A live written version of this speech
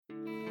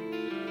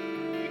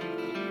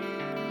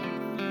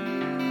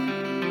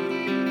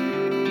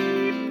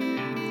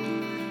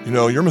You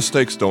know, your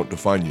mistakes don't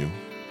define you,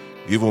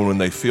 even when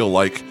they feel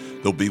like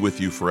they'll be with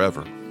you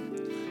forever.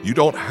 You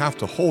don't have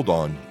to hold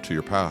on to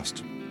your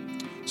past.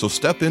 So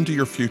step into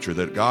your future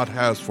that God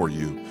has for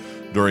you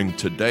during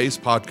today's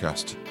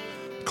podcast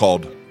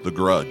called The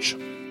Grudge,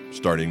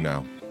 starting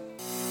now.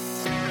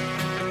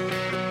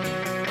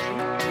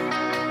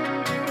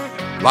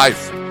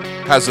 Life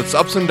has its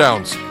ups and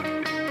downs.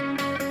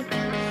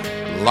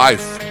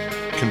 Life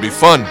can be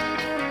fun.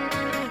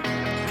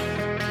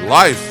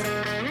 Life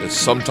is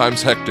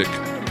sometimes hectic.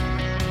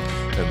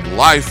 And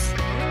life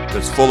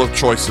is full of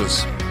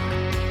choices.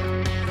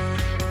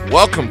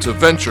 Welcome to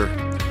Venture,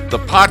 the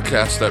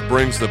podcast that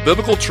brings the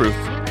biblical truth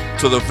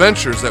to the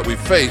ventures that we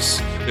face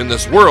in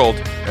this world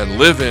and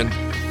live in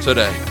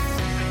today.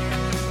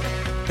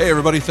 Hey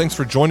everybody, thanks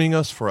for joining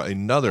us for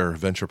another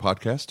Venture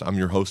podcast. I'm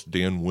your host,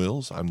 Dan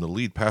Wills. I'm the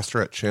lead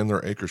pastor at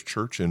Chandler Acres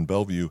Church in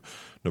Bellevue,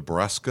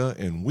 Nebraska,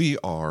 and we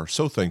are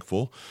so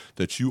thankful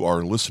that you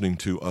are listening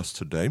to us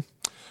today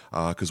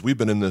because we've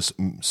been in this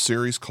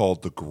series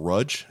called The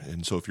Grudge,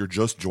 and so if you're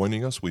just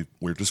joining us, we're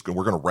going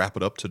to wrap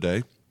it up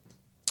today.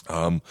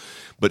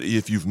 But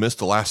if you've missed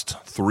the last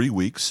 3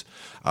 weeks,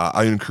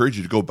 I encourage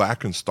you to go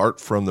back and start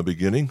from the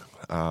beginning.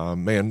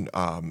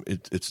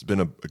 It's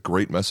been a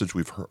great message.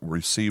 We've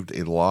received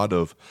a lot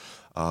of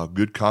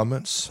good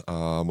comments,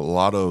 a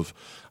lot of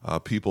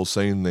people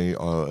saying they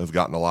have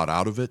gotten a lot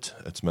out of it.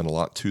 It's meant a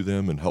lot to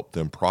them and helped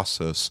them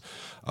process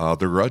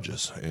their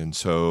grudges. And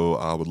so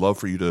I would love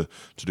for you to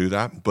do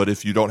that. But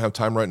if you don't have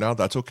time right now,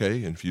 that's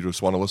okay. And if you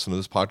just want to listen to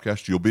this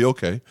podcast, you'll be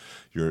okay.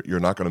 You're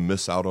not going to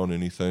miss out on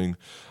anything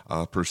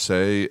per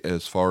se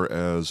as far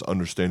as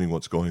understanding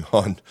what's going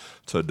on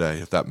today,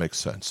 if that makes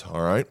sense.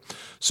 All right.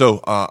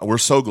 So we're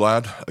so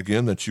glad,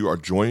 again, that you are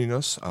joining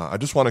us. I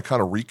just want to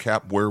kind of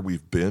recap where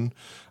we've been.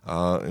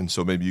 And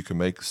so maybe you can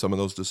make some of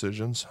those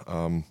decisions.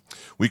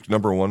 Week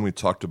number 1, we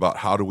talked about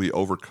how do we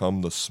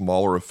overcome the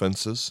smaller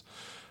offenses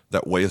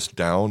that weigh us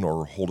down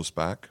or hold us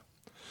back.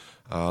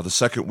 The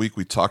second week,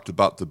 we talked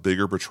about the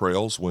bigger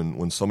betrayals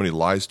when somebody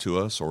lies to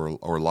us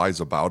or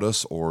lies about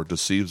us or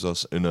deceives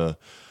us in a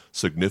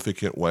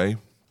significant way,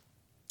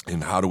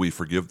 and how do we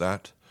forgive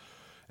that.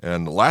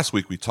 And last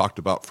week, we talked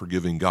about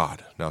forgiving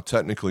God. Now,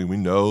 technically, we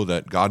know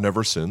that God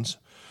never sins,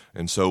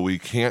 and so we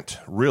can't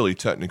really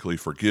technically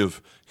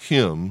forgive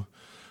him,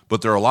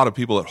 but there are a lot of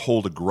people that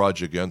hold a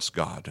grudge against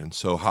God. And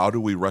so how do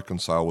we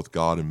reconcile with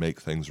God and make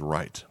things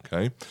right?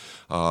 Okay.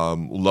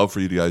 Love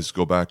for you guys to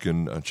go back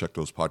and check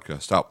those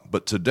podcasts out.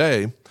 But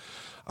today,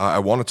 I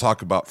want to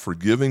talk about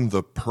forgiving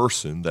the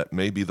person that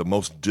may be the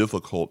most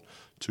difficult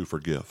to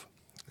forgive.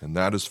 And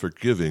that is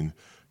forgiving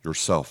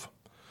yourself.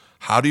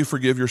 How do you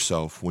forgive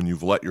yourself when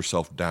you've let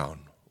yourself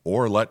down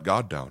or let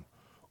God down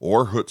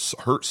or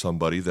hurt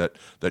somebody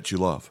that you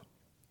love?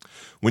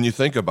 When you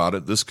think about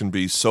it, this can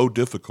be so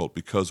difficult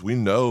because we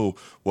know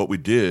what we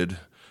did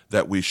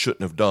that we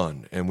shouldn't have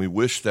done, and we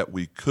wish that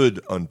we could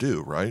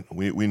undo, right?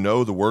 We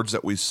know the words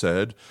that we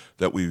said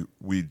that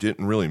we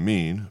didn't really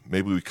mean.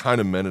 Maybe we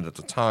kind of meant it at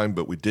the time,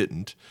 but we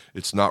didn't.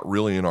 It's not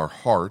really in our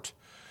heart,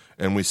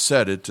 and we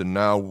said it, and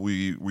now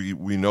we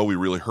know we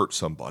really hurt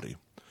somebody.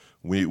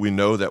 We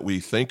know that we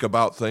think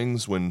about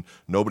things when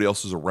nobody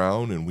else is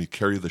around, and we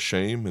carry the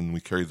shame, and we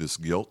carry this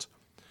guilt.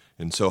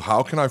 And so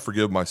how can I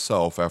forgive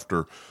myself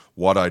after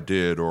what I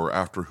did or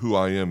after who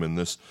I am in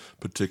this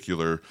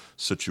particular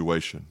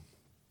situation?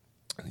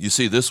 You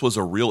see, this was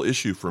a real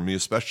issue for me,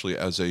 especially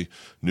as a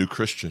new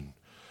Christian.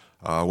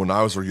 When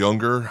I was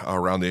younger,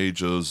 around the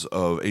ages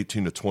of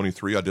 18 to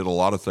 23, I did a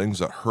lot of things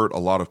that hurt a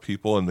lot of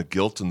people, and the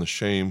guilt and the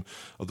shame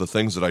of the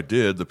things that I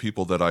did, the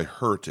people that I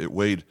hurt, it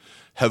weighed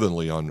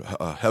heavily on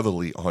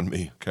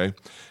me, okay?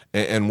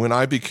 And when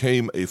I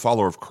became a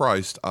follower of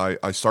Christ,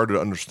 I started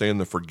to understand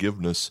the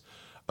forgiveness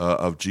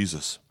of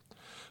Jesus.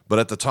 But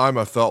at the time,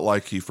 I felt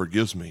like he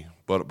forgives me,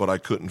 but I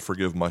couldn't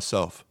forgive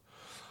myself.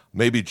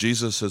 Maybe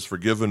Jesus has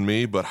forgiven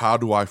me, but how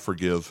do I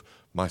forgive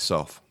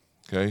myself?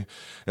 Okay?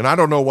 And I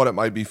don't know what it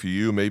might be for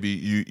you. Maybe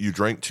you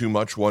drank too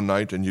much one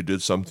night and you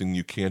did something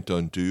you can't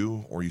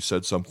undo, or you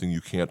said something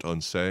you can't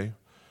unsay.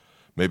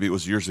 Maybe it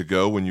was years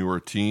ago when you were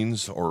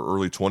teens or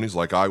early 20s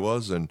like I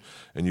was, and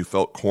you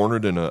felt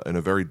cornered in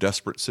a very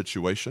desperate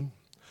situation,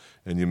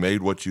 and you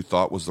made what you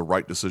thought was the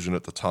right decision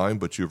at the time,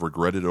 but you've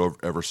regretted it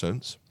ever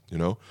since, you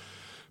know?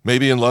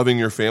 Maybe in loving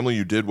your family,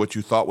 you did what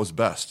you thought was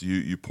best.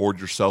 You poured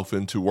yourself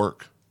into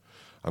work.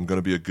 I'm going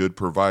to be a good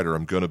provider.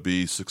 I'm going to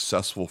be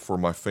successful for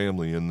my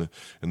family. And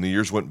the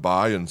years went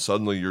by, and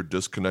suddenly you're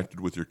disconnected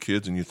with your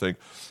kids, and you think,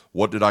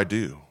 what did I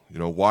do? You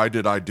know, why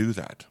did I do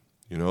that?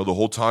 You know, the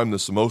whole time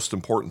this most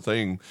important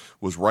thing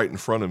was right in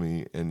front of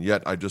me, and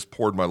yet I just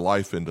poured my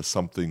life into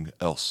something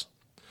else.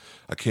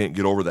 I can't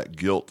get over that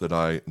guilt that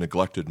I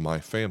neglected my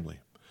family.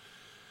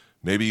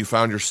 Maybe you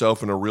found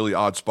yourself in a really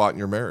odd spot in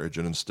your marriage,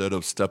 and instead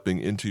of stepping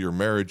into your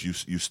marriage,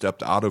 you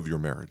stepped out of your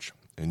marriage,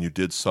 and you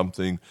did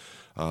something,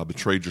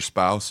 betrayed your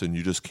spouse, and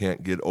you just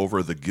can't get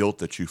over the guilt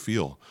that you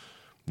feel.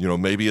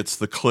 Maybe it's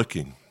the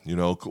clicking,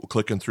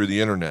 clicking through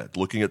the internet,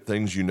 looking at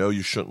things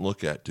you shouldn't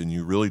look at. And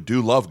you really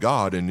do love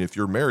God. And if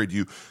you're married,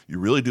 you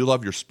really do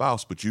love your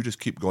spouse, but you just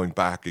keep going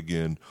back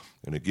again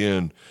and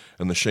again.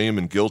 And the shame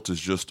and guilt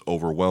is just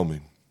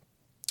overwhelming.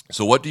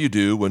 So what do you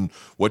do when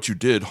what you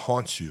did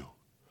haunts you?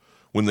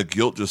 When the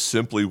guilt just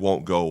simply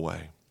won't go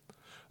away?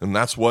 And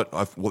that's why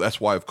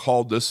I've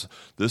called this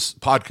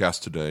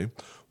podcast today,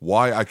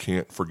 Why I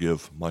Can't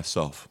Forgive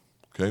Myself.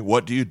 Okay,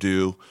 what do you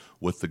do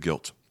with the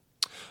guilt?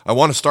 I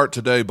want to start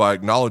today by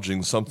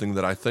acknowledging something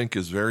that I think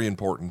is very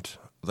important,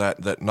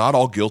 that not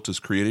all guilt is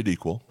created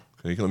equal.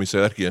 Okay, let me say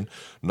that again.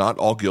 Not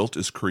all guilt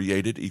is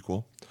created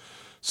equal.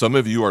 Some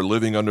of you are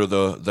living under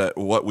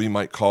what we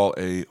might call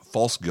a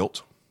false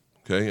guilt.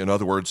 Okay, in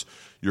other words,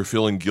 you're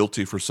feeling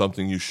guilty for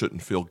something you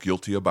shouldn't feel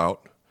guilty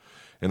about.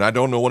 And I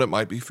don't know what it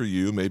might be for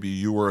you. Maybe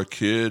you were a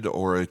kid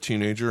or a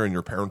teenager and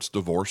your parents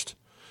divorced,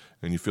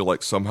 and you feel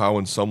like somehow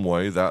in some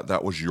way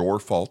that was your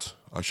fault.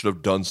 I should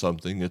have done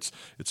something. It's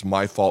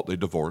my fault they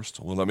divorced.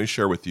 Well, let me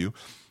share with you,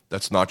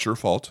 that's not your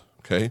fault,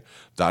 okay?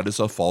 That is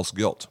a false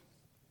guilt.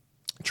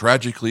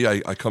 Tragically,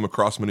 I come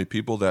across many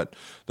people that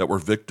were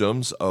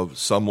victims of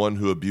someone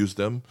who abused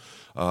them,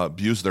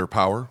 abused their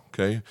power,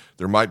 okay?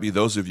 There might be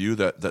those of you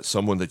that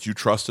someone that you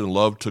trusted and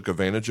loved took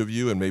advantage of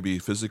you, and maybe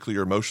physically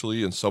or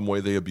emotionally in some way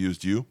they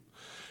abused you.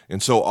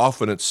 And so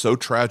often it's so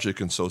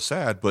tragic and so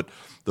sad, but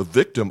the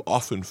victim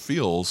often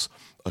feels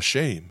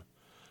ashamed.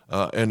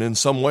 And in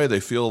some way they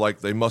feel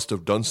like they must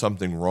have done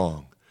something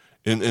wrong.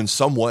 In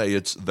some way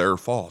it's their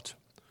fault.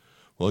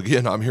 Well,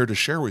 again, I'm here to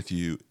share with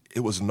you,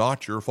 it was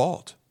not your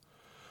fault.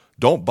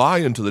 Don't buy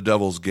into the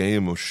devil's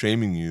game of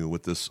shaming you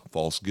with this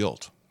false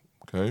guilt,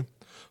 okay?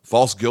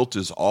 False guilt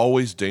is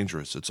always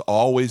dangerous. It's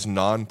always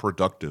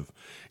non-productive.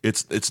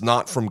 It's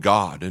not from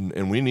God,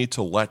 and we need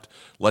to let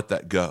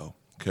that go,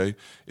 okay?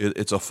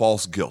 It's a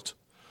false guilt.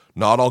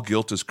 Not all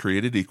guilt is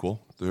created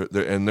equal,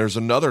 and there's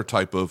another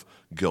type of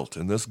guilt,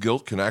 and this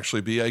guilt can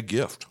actually be a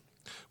gift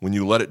when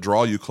you let it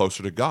draw you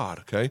closer to God,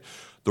 okay?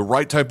 The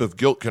right type of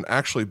guilt can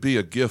actually be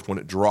a gift when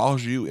it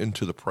draws you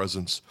into the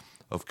presence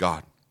of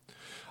God.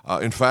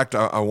 In fact,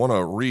 I want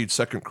to read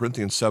 2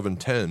 Corinthians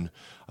 7:10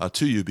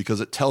 to you because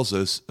it tells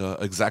us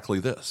exactly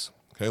this.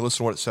 Okay, listen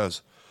to what it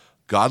says.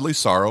 Godly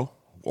sorrow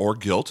or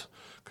guilt,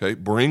 okay,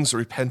 brings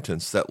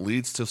repentance that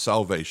leads to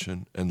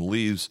salvation and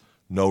leaves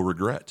no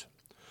regret.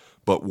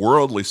 But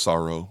worldly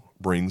sorrow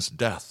brings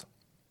death.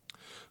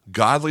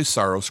 Godly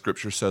sorrow,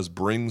 Scripture says,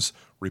 brings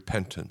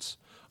repentance.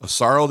 A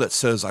sorrow that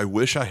says, I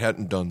wish I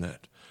hadn't done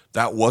that.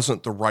 That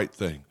wasn't the right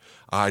thing.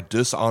 I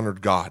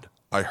dishonored God.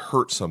 I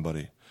hurt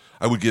somebody.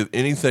 I would give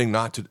anything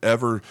not to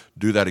ever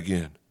do that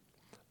again.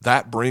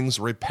 That brings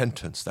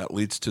repentance. That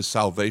leads to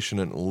salvation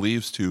and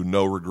leads to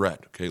no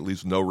regret. Okay, it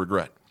leaves no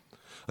regret.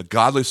 A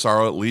godly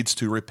sorrow, it leads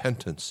to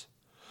repentance.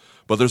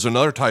 But there's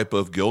another type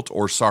of guilt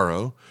or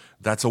sorrow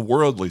that's a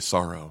worldly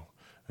sorrow.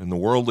 And the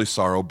worldly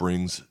sorrow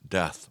brings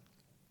death.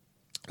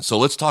 So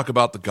let's talk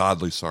about the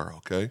godly sorrow,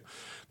 okay?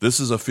 This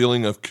is a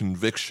feeling of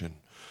conviction.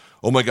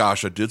 Oh my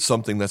gosh, I did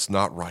something that's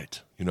not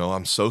right.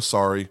 I'm so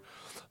sorry.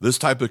 This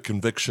type of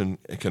conviction,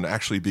 it can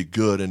actually be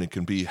good and it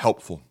can be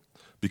helpful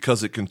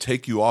because it can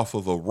take you off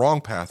of a wrong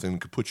path and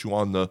can put you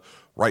on the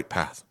right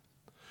path.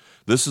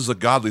 This is a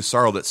godly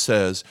sorrow that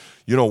says,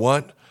 you know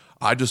what?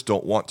 I just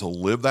don't want to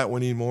live that way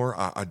anymore.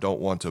 I don't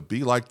want to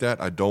be like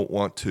that. I don't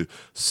want to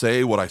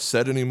say what I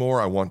said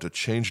anymore. I want to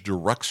change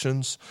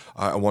directions.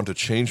 I want to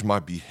change my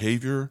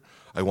behavior.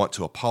 I want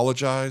to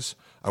apologize.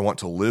 I want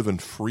to live in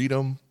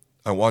freedom.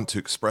 I want to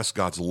express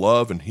God's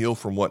love and heal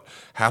from what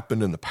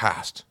happened in the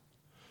past.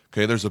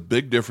 Okay, there's a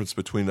big difference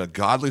between a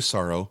godly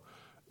sorrow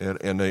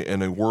and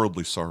a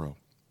worldly sorrow.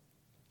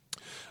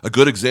 A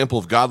good example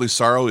of godly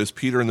sorrow is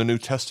Peter in the New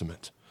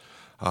Testament.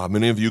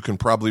 Many of you can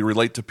probably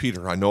relate to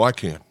Peter. I know I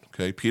can.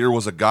 Okay, Peter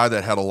was a guy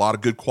that had a lot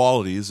of good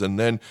qualities, and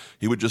then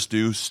he would just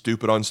do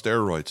stupid on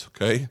steroids.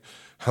 Okay,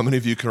 how many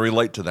of you can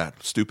relate to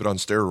that? Stupid on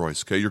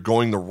steroids. Okay, you're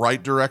going the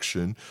right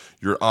direction.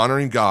 You're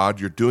honoring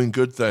God. You're doing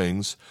good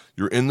things.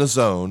 You're in the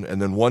zone,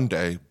 and then one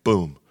day,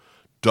 boom,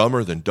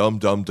 dumber than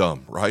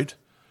dumb, right?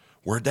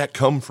 Where'd that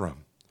come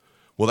from?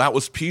 Well, that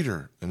was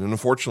Peter. And then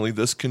unfortunately,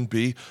 this can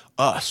be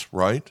us,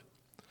 right?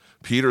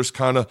 Peter's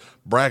kind of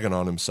bragging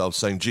on himself,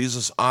 saying,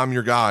 Jesus, I'm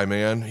your guy,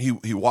 man.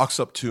 He walks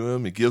up to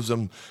him. He gives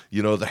him,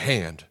 the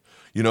hand.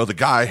 The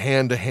guy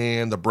hand to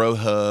hand, the bro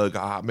hug.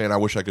 Man, I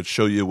wish I could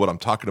show you what I'm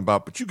talking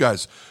about. But you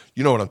guys,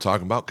 you know what I'm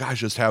talking about. Guys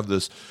just have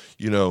this,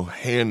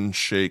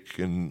 handshake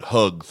and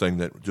hug thing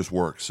that just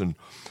works.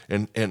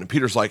 And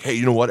Peter's like, hey,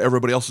 you know what?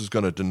 Everybody else is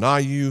going to deny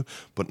you,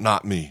 but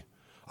not me.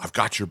 I've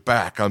got your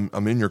back.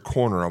 I'm in your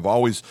corner. I've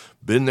always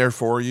been there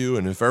for you.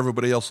 And if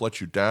everybody else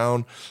lets you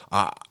down,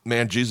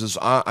 man, Jesus,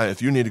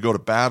 if you need to go to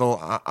battle,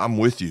 I'm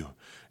with you.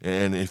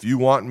 And if you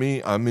want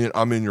me, I'm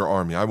in your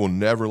army. I will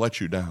never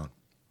let you down.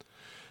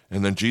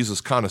 And then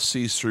Jesus kind of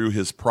sees through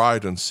his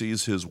pride and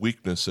sees his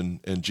weakness.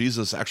 And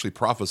Jesus actually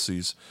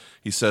prophesies.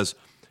 He says,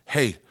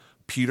 hey,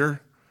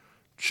 Peter,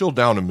 chill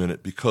down a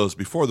minute because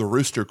before the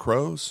rooster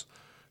crows,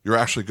 you're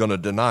actually going to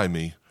deny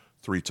me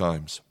 3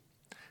 times.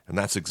 And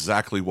that's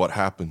exactly what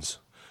happens.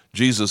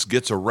 Jesus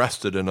gets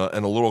arrested, and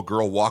a little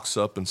girl walks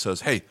up and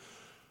says, "Hey,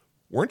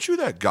 weren't you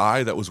that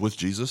guy that was with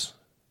Jesus?"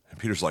 And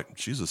Peter's like,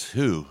 "Jesus,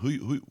 who?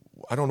 Who?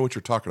 I don't know what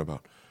you're talking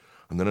about."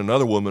 And then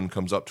another woman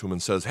comes up to him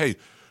and says, "Hey,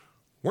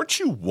 weren't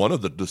you one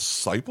of the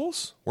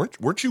disciples?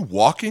 Weren't you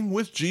walking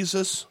with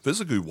Jesus,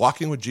 physically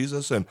walking with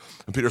Jesus?" And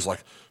Peter's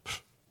like,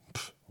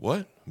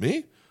 "What?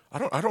 Me? I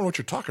don't know what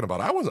you're talking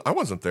about. I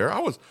wasn't there. I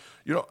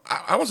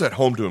was at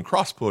home doing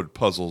crossword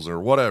puzzles or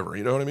whatever.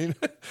 You know what I mean?"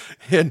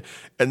 and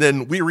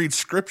then we read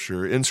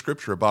in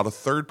Scripture about a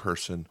third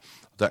person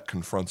that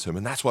confronts him,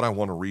 and that's what I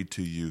want to read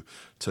to you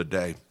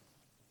today.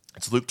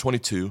 It's Luke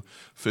 22,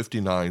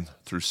 59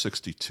 through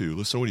 62.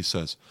 Listen to what he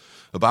says.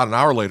 About an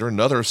hour later,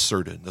 another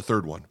asserted, the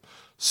third one,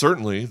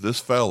 "Certainly this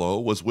fellow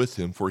was with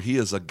him, for he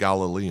is a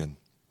Galilean."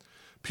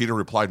 Peter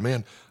replied,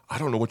 "Man, I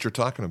don't know what you're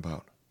talking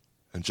about."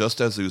 And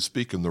just as he was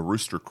speaking, the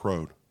rooster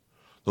crowed.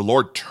 The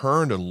Lord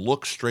turned and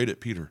looked straight at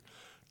Peter.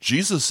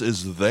 Jesus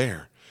is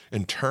there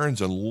and turns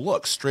and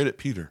looks straight at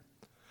Peter.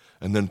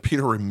 And then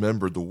Peter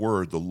remembered the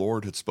word the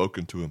Lord had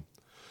spoken to him.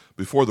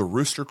 "Before the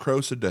rooster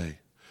crows today,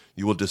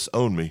 you will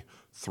disown me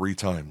 3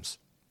 times.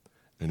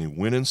 And he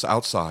went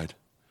outside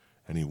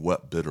and he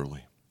wept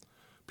bitterly.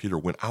 Peter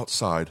went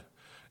outside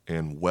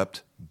and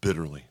wept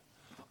bitterly.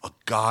 A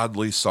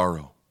godly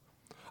sorrow.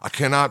 "I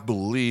cannot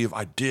believe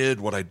I did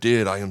what I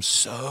did. I am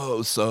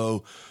so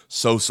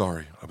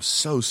sorry. I was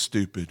so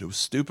stupid. It was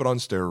stupid on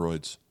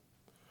steroids."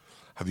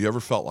 Have you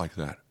ever felt like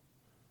that?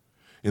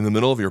 In the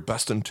middle of your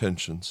best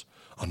intentions,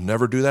 "I'll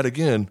never do that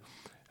again,"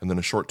 and then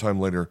a short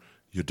time later,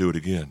 you do it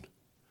again.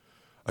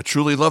 "I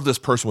truly love this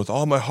person with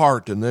all my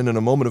heart," and then in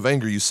a moment of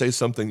anger, you say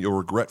something you'll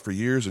regret for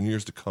years and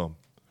years to come.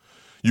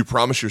 You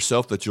promise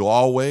yourself that you'll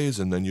always,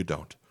 and then you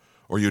don't.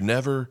 Or you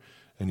never,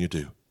 and you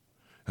do.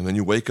 And then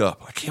you wake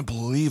up, "I can't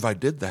believe I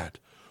did that.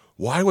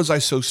 Why was I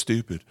so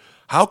stupid?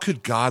 How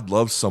could God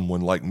love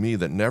someone like me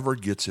that never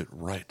gets it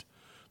right,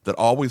 that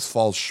always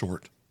falls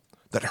short,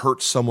 that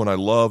hurts someone I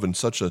love in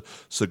such a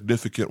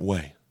significant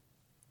way?"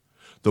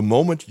 The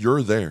moment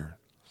you're there,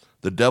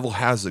 the devil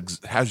has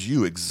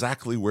you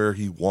exactly where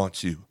he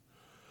wants you.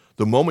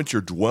 The moment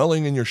you're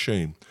dwelling in your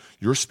shame,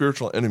 your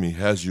spiritual enemy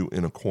has you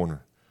in a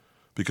corner,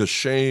 because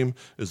shame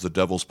is the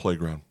devil's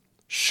playground.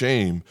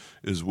 Shame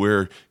is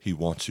where he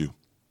wants you.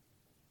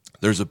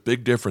 There's a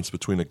big difference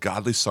between a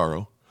godly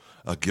sorrow,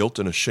 a guilt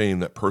and a shame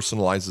that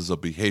personalizes a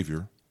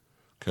behavior.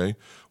 Okay?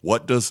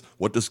 What does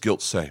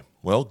guilt say?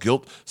 Well,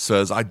 guilt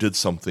says I did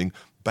something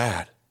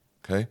bad.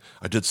 Okay?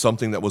 I did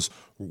something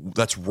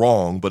that's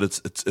wrong, but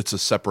it's a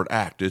separate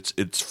act.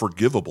 It's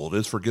forgivable. It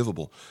is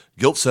forgivable.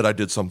 Guilt said I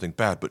did something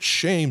bad, but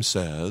shame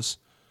says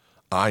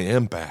I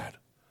am bad.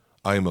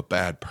 I am a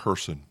bad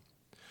person.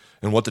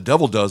 And what the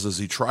devil does is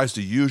he tries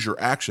to use your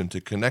action to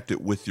connect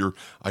it with your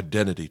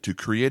identity, to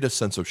create a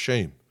sense of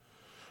shame.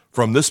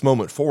 From this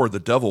moment forward,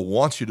 the devil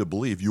wants you to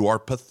believe you are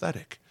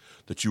pathetic,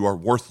 that you are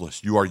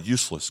worthless, you are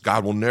useless.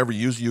 God will never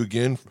use you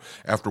again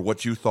after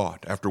what you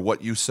thought, after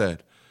what you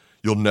said.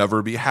 You'll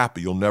never be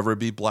happy. You'll never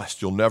be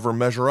blessed. You'll never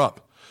measure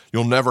up.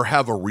 You'll never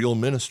have a real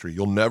ministry.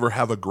 You'll never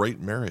have a great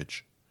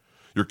marriage.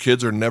 Your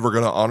kids are never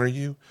going to honor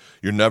you.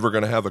 You're never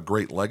going to have a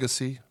great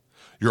legacy.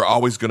 You're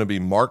always going to be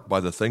marked by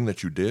the thing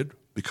that you did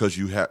because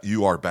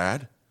you are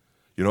bad.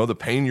 You know, the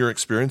pain you're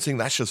experiencing,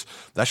 that's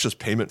just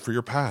payment for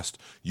your past.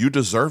 You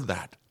deserve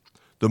that.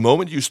 The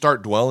moment you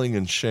start dwelling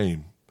in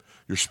shame,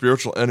 your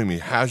spiritual enemy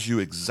has you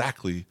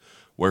exactly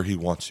where he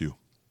wants you.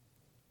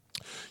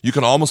 You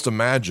can almost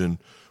imagine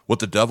what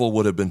the devil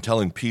would have been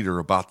telling Peter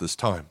about this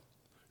time,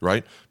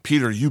 right?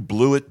 "Peter, you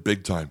blew it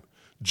big time.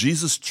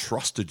 Jesus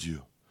trusted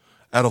you.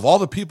 Out of all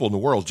the people in the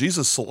world,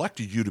 Jesus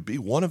selected you to be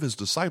one of his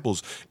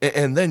disciples,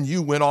 and then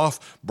you went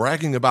off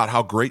bragging about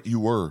how great you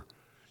were.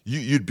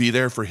 You'd be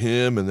there for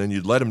him, and then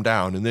you'd let him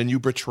down, and then you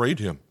betrayed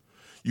him.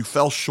 You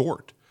fell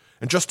short.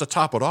 And just to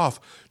top it off,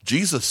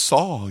 Jesus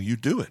saw you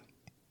do it.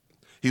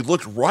 He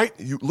looked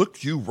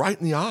you right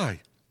in the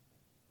eye.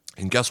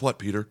 And guess what,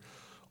 Peter?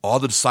 All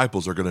the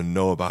disciples are going to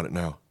know about it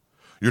now.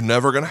 You're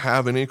never going to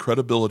have any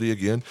credibility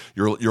again.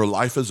 Your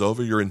life is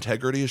over. Your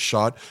integrity is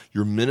shot.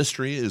 Your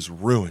ministry is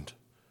ruined.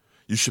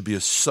 You should be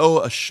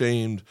so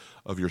ashamed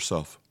of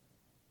yourself."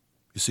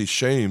 You see,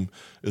 shame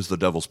is the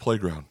devil's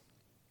playground.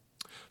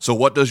 So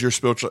what does your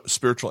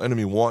spiritual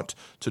enemy want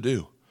to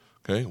do?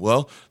 Okay,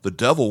 well, the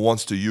devil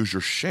wants to use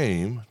your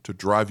shame to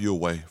drive you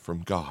away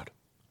from God.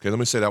 Okay, let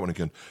me say that one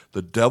again.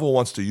 The devil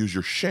wants to use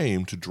your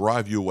shame to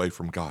drive you away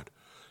from God.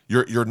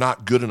 You're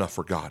not good enough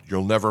for God.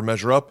 You'll never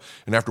measure up.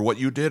 And after what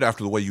you did,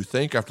 after the way you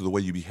think, after the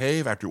way you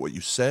behave, after what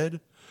you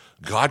said,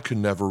 God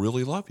can never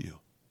really love you.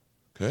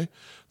 Okay?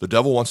 The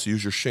devil wants to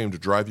use your shame to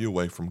drive you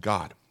away from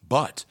God.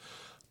 But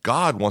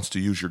God wants to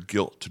use your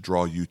guilt to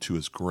draw you to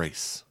his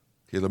grace.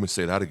 Okay, let me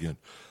say that again.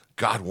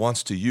 God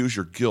wants to use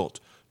your guilt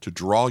to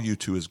draw you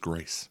to his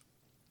grace.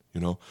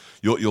 You know,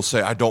 you'll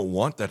say, "I don't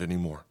want that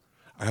anymore.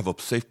 I have a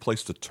safe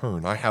place to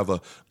turn. I have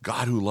a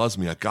God who loves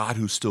me, a God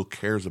who still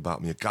cares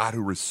about me, a God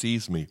who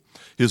receives me.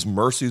 His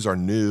mercies are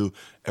new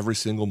every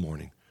single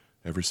morning,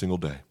 every single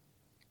day."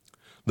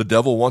 The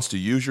devil wants to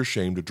use your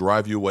shame to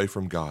drive you away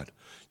from God.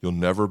 You'll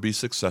never be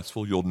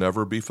successful. You'll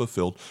never be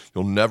fulfilled.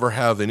 You'll never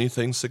have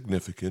anything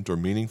significant or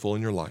meaningful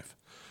in your life.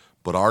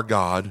 But our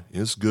God, in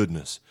His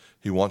goodness,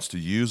 He wants to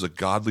use a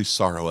godly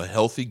sorrow, a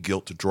healthy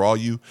guilt to draw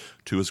you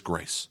to His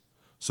grace.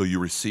 So you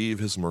receive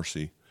His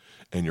mercy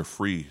and you're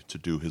free to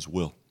do His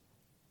will.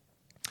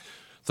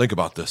 Think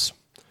about this.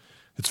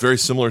 It's very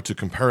similar to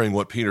comparing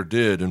what Peter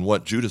did and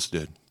what Judas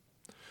did.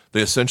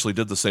 They essentially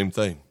did the same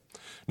thing.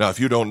 Now, if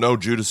you don't know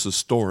Judas's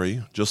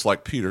story, just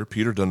like Peter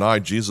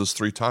denied Jesus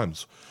 3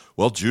 times.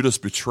 Well, Judas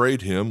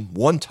betrayed Him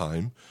 1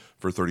 time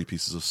for 30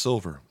 pieces of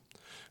silver.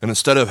 And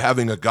instead of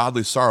having a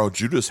godly sorrow,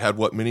 Judas had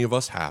what many of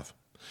us have.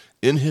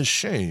 In his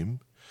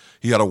shame,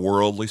 he had a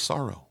worldly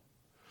sorrow.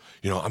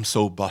 I'm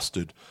so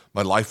busted.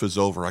 My life is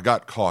over. I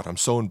got caught. I'm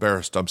so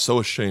embarrassed. I'm so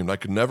ashamed. I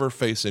could never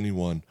face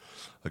anyone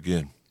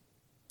again.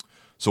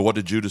 So what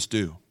did Judas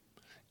do?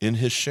 In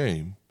his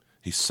shame,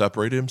 he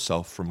separated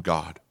himself from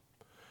God.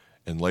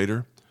 And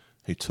later,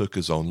 he took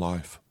his own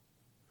life.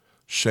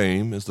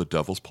 Shame is the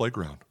devil's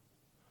playground.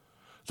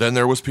 Then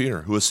there was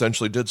Peter, who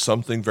essentially did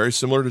something very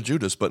similar to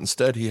Judas, but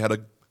instead he had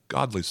a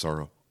godly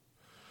sorrow.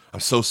 I'm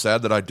so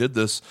sad that I did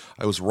this.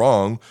 I was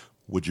wrong.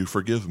 Would you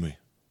forgive me?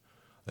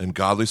 And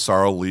godly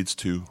sorrow leads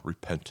to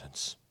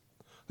repentance.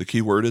 The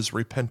key word is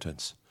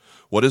repentance.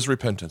 What is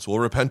repentance? Well,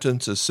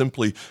 repentance is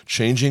simply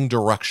changing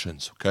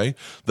directions, okay?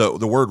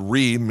 The word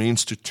re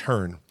means to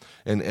turn.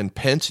 And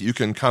pent, you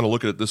can kind of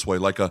look at it this way,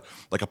 like a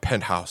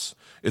penthouse.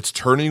 It's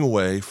turning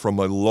away from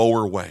a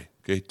lower way,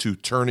 okay, to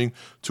turning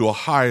to a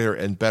higher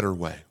and better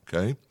way,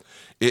 okay?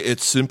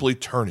 It's simply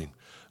turning.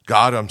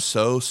 God, I'm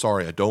so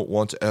sorry. I don't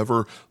want to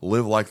ever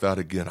live like that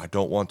again. I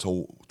don't want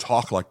to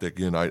talk like that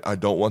again. I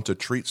don't want to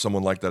treat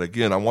someone like that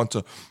again. I want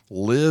to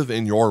live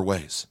in your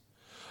ways.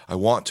 I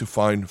want to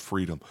find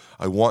freedom.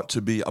 I want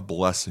to be a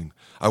blessing.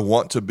 I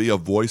want to be a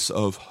voice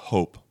of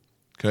hope.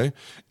 Okay?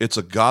 It's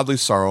a godly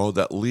sorrow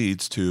that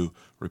leads to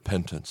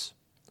repentance.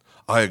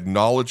 I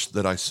acknowledge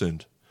that I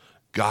sinned.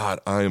 God,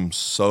 I am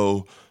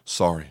so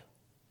sorry.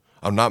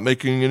 I'm not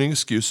making any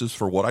excuses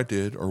for what I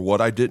did or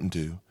what I didn't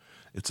do.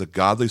 It's a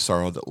godly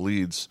sorrow that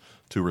leads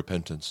to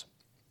repentance.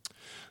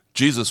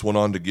 Jesus went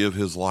on to give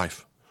His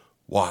life.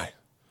 Why?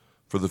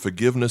 For the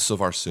forgiveness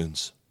of our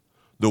sins.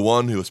 The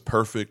one who is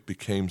perfect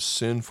became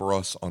sin for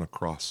us on a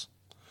cross.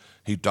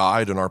 He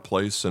died in our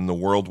place and the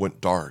world went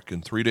dark.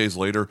 And 3 days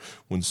later,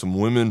 when some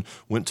women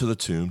went to the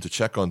tomb to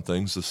check on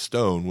things, the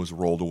stone was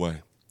rolled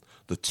away.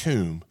 The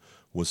tomb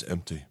was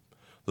empty.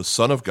 The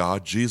Son of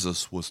God,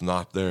 Jesus, was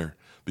not there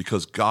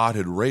because God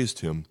had raised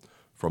Him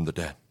from the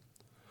dead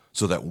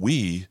so that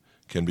we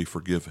can be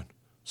forgiven,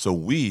 so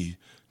we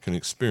can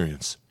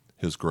experience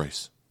His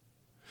grace.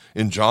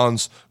 In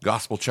John's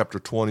Gospel, chapter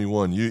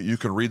 21, you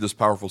can read this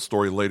powerful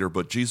story later,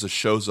 but Jesus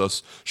shows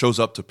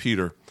up to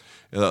Peter,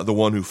 the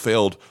one who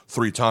failed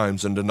 3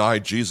 times and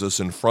denied Jesus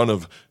in front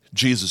of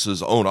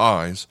Jesus' own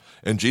eyes.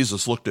 And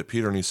Jesus looked at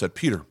Peter and He said,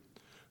 Peter,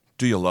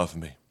 do you love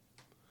me?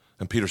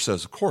 And Peter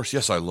says, of course,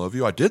 yes, I love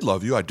you. I did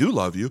love you. I do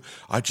love you.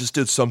 I just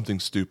did something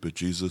stupid,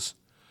 Jesus.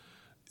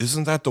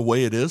 Isn't that the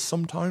way it is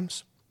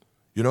sometimes?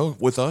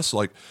 With us,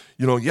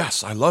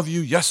 yes, I love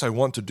you. Yes, I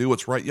want to do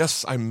what's right.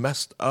 Yes, I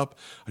messed up.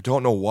 I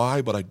don't know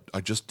why, but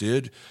I just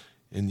did.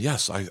 And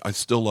yes, I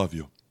still love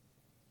you.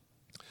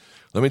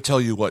 Let me tell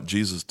you what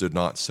Jesus did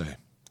not say,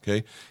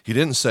 okay? He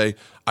didn't say,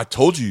 I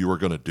told you were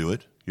going to do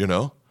it,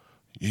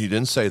 He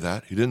didn't say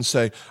that. He didn't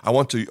say, I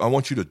want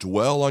you to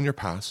dwell on your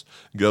past,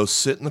 go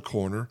sit in the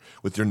corner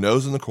with your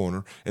nose in the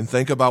corner and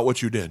think about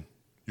what you did.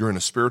 You're in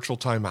a spiritual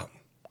timeout,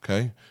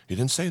 okay? He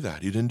didn't say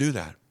that. He didn't do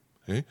that,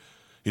 okay?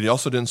 He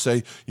also didn't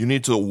say you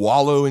need to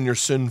wallow in your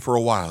sin for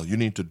a while. You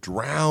need to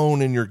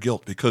drown in your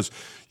guilt because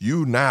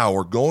you now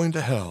are going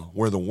to hell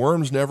where the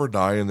worms never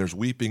die and there's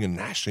weeping and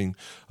gnashing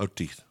of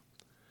teeth.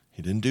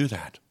 He didn't do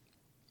that.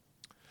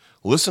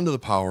 Listen to the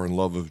power and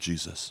love of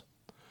Jesus.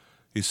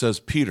 He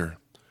says, Peter,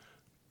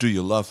 do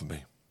you love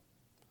me?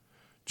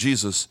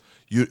 Jesus,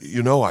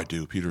 you know I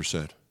do, Peter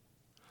said.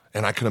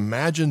 And I can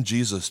imagine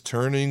Jesus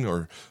turning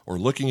or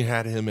looking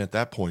at him at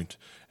that point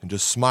and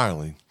just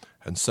smiling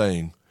and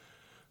saying,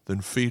 then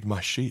feed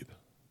my sheep.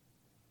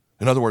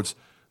 In other words,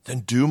 then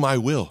do my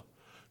will.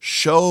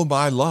 Show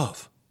my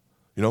love.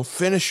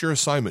 Finish your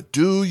assignment.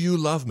 Do you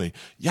love me?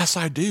 Yes,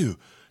 I do.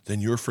 Then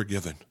you're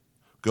forgiven.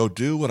 Go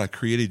do what I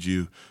created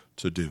you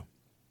to do.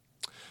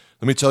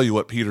 Let me tell you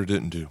what Peter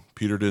didn't do.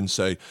 Peter didn't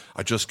say,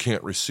 I just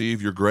can't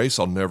receive your grace.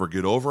 I'll never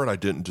get over it. I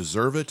didn't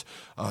deserve it.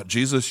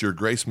 Jesus, your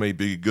grace may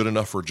be good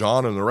enough for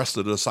John and the rest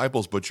of the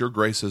disciples, but your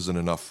grace isn't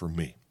enough for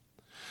me.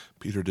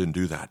 Peter didn't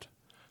do that.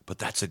 But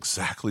that's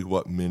exactly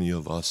what many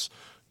of us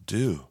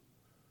do.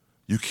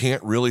 You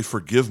can't really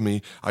forgive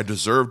me. I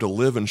deserve to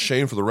live in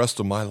shame for the rest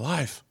of my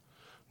life.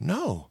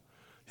 No.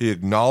 He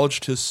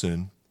acknowledged his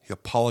sin. He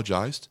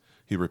apologized.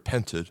 He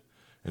repented.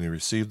 And he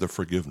received the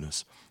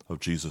forgiveness of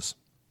Jesus.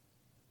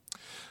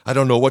 I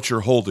don't know what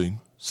you're holding,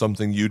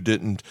 something you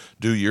didn't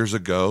do years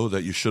ago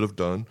that you should have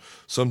done,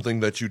 something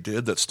that you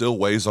did that still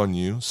weighs on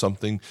you,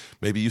 something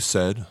maybe you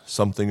said,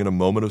 something in a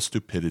moment of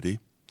stupidity.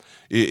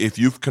 If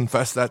you've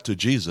confessed that to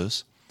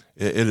Jesus,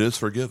 it is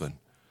forgiven.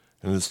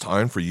 And it's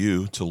time for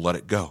you to let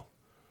it go,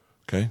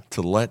 okay?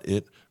 To let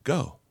it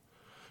go.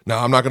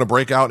 Now, I'm not going to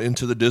break out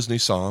into the Disney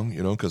song,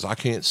 because I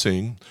can't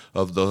sing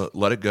of the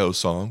Let It Go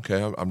song,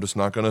 okay? I'm just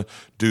not going to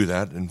do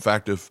that. In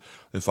fact, if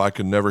I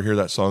could never hear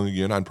that song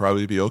again, I'd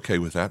probably be okay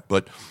with that.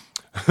 But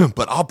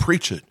but I'll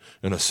preach it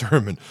in a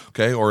sermon,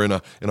 okay, or in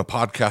a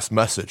podcast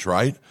message,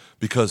 right?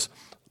 Because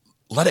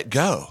let it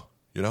go,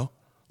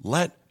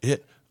 let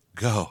it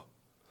go.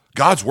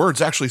 God's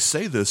words actually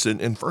say this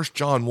in 1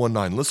 John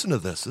 1:9. Listen to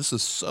this. This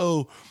is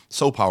so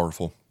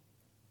powerful.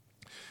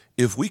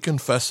 If we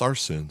confess our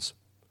sins,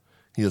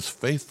 he is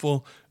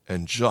faithful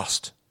and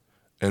just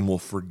and will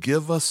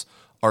forgive us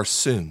our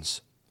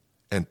sins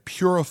and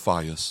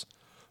purify us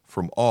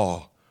from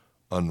all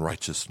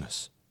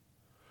unrighteousness.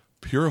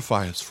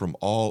 Purify us from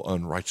all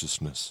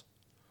unrighteousness.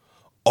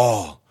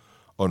 All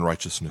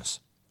unrighteousness.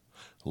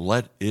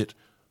 Let it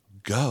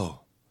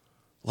go.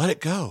 Let it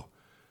go.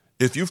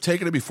 If you've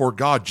taken it before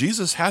God,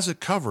 Jesus has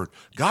it covered.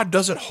 God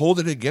doesn't hold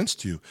it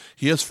against you.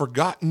 He has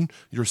forgotten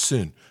your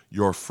sin.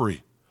 You're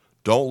free.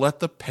 Don't let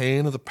the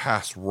pain of the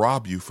past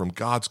rob you from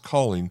God's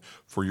calling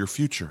for your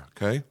future,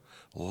 okay?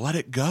 Let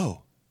it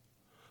go.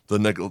 The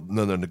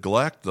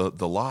neglect,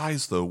 the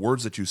lies, the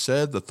words that you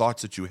said, the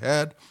thoughts that you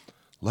had,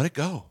 let it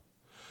go.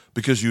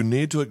 Because you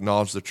need to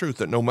acknowledge the truth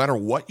that no matter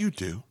what you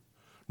do,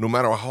 no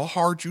matter how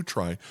hard you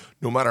try,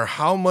 no matter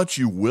how much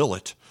you will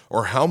it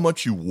or how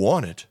much you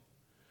want it,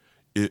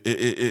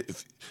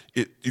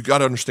 you got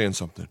to understand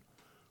something.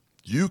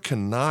 You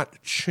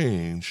cannot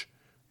change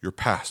your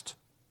past,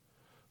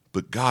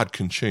 but God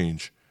can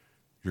change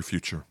your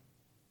future.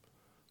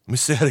 Let me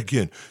say that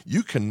again.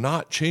 You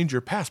cannot change your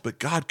past, but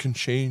God can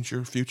change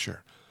your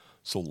future.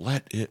 So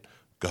let it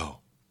go.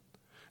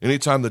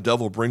 Anytime the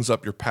devil brings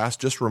up your past,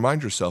 just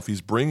remind yourself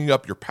he's bringing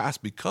up your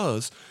past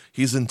because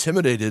he's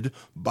intimidated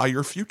by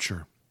your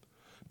future.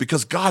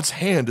 Because God's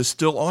hand is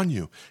still on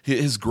you.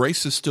 His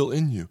grace is still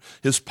in you.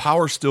 His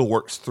power still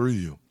works through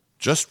you.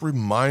 Just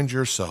remind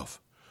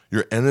yourself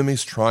your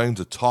enemy's trying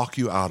to talk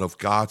you out of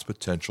God's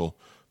potential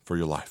for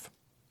your life.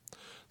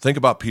 Think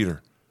about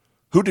Peter.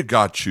 Who did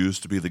God choose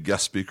to be the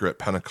guest speaker at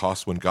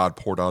Pentecost when God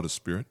poured out his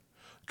Spirit?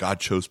 God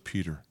chose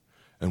Peter.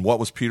 And what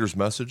was Peter's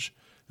message?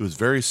 It was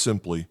very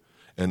simply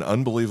and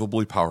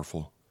unbelievably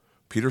powerful.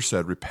 Peter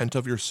said, repent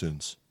of your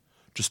sins.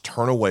 Just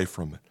turn away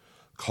from it.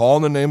 Call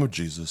on the name of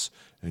Jesus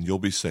and you'll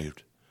be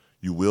saved.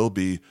 You will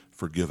be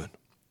forgiven.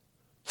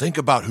 Think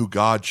about who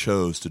God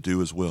chose to do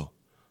his will,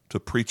 to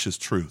preach his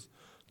truth,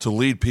 to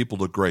lead people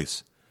to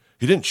grace.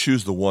 He didn't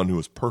choose the one who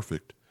was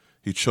perfect.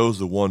 He chose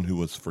the one who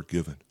was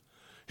forgiven.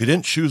 He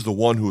didn't choose the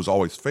one who was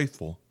always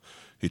faithful.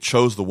 He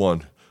chose the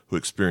one who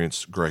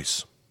experienced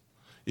grace.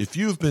 If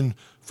you've been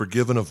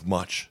forgiven of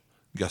much,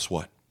 guess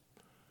what?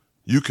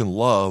 You can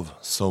love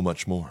so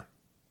much more.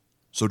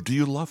 So do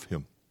you love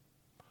him?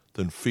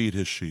 Then feed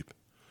his sheep.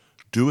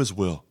 Do his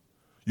will.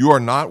 You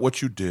are not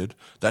what you did.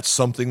 That's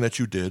something that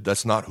you did.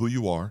 That's not who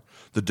you are.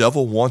 The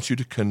devil wants you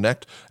to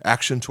connect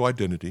action to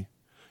identity.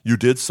 You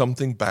did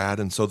something bad,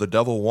 and so the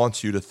devil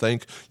wants you to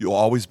think you'll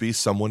always be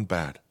someone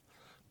bad.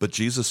 But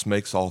Jesus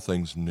makes all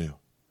things new.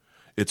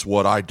 It's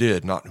what I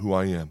did, not who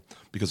I am,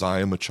 because I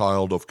am a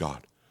child of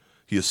God.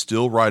 He is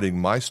still writing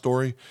my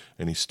story,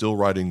 and he's still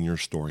writing your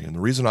story. And the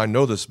reason I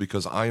know this is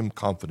because I am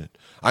confident.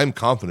 I am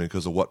confident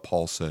because of what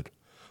Paul said.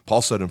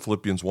 Paul said in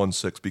Philippians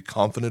 1:6, be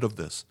confident of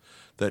this,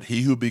 that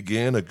he who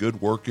began a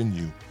good work in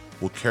you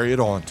will carry it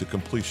on to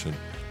completion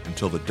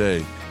until the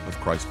day of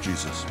Christ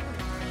Jesus.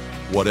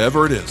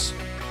 Whatever it is,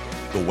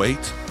 the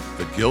weight,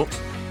 the guilt,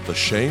 the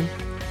shame,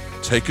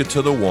 take it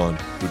to the one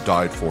who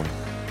died for you.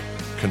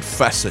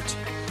 Confess it,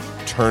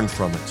 turn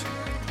from it,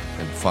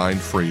 and find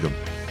freedom.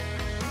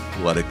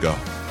 Let it go.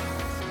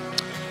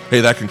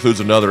 Hey, that concludes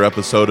another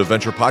episode of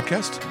Venture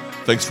Podcast.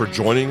 Thanks for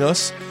joining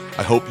us.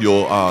 I hope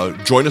you'll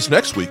join us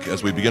next week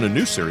as we begin a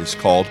new series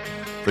called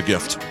The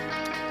Gift.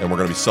 And we're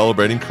going to be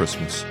celebrating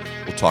Christmas.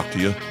 We'll talk to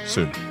you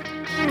soon.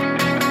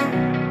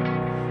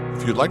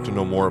 If you'd like to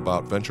know more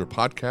about Venture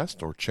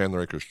Podcast or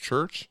Chandler Acres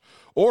Church,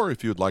 or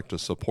if you'd like to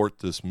support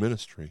this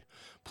ministry,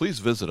 please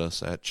visit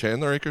us at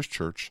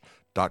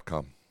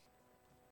chandleracreschurch.com.